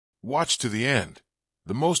Watch to the end.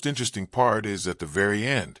 The most interesting part is at the very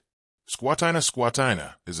end.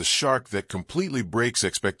 Squatina is a shark that completely breaks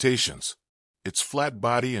expectations. Its flat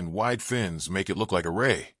body and wide fins make it look like a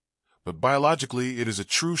ray, but biologically it is a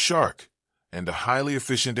true shark and a highly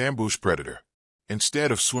efficient ambush predator.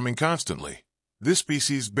 Instead of swimming constantly, this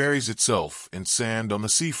species buries itself in sand on the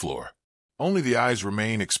seafloor. Only the eyes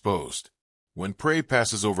remain exposed. When prey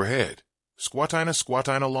passes overhead,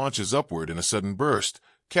 Squatina launches upward in a sudden burst,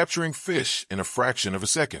 capturing fish in a fraction of a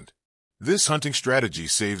second. This hunting strategy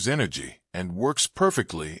saves energy and works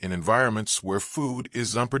perfectly in environments where food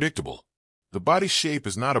is unpredictable. The body shape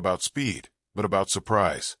is not about speed, but about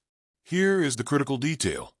surprise. Here is the critical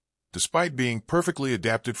detail. Despite being perfectly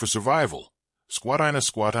adapted for survival,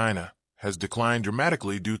 Squatina has declined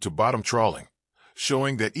dramatically due to bottom trawling,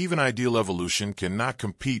 showing that even ideal evolution cannot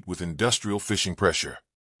compete with industrial fishing pressure.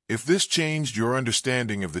 If this changed your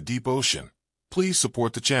understanding of the deep ocean, please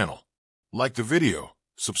support the channel. Like the video,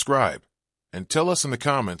 subscribe, and tell us in the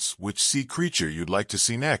comments which sea creature you'd like to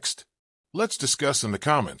see next. Let's discuss in the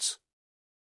comments.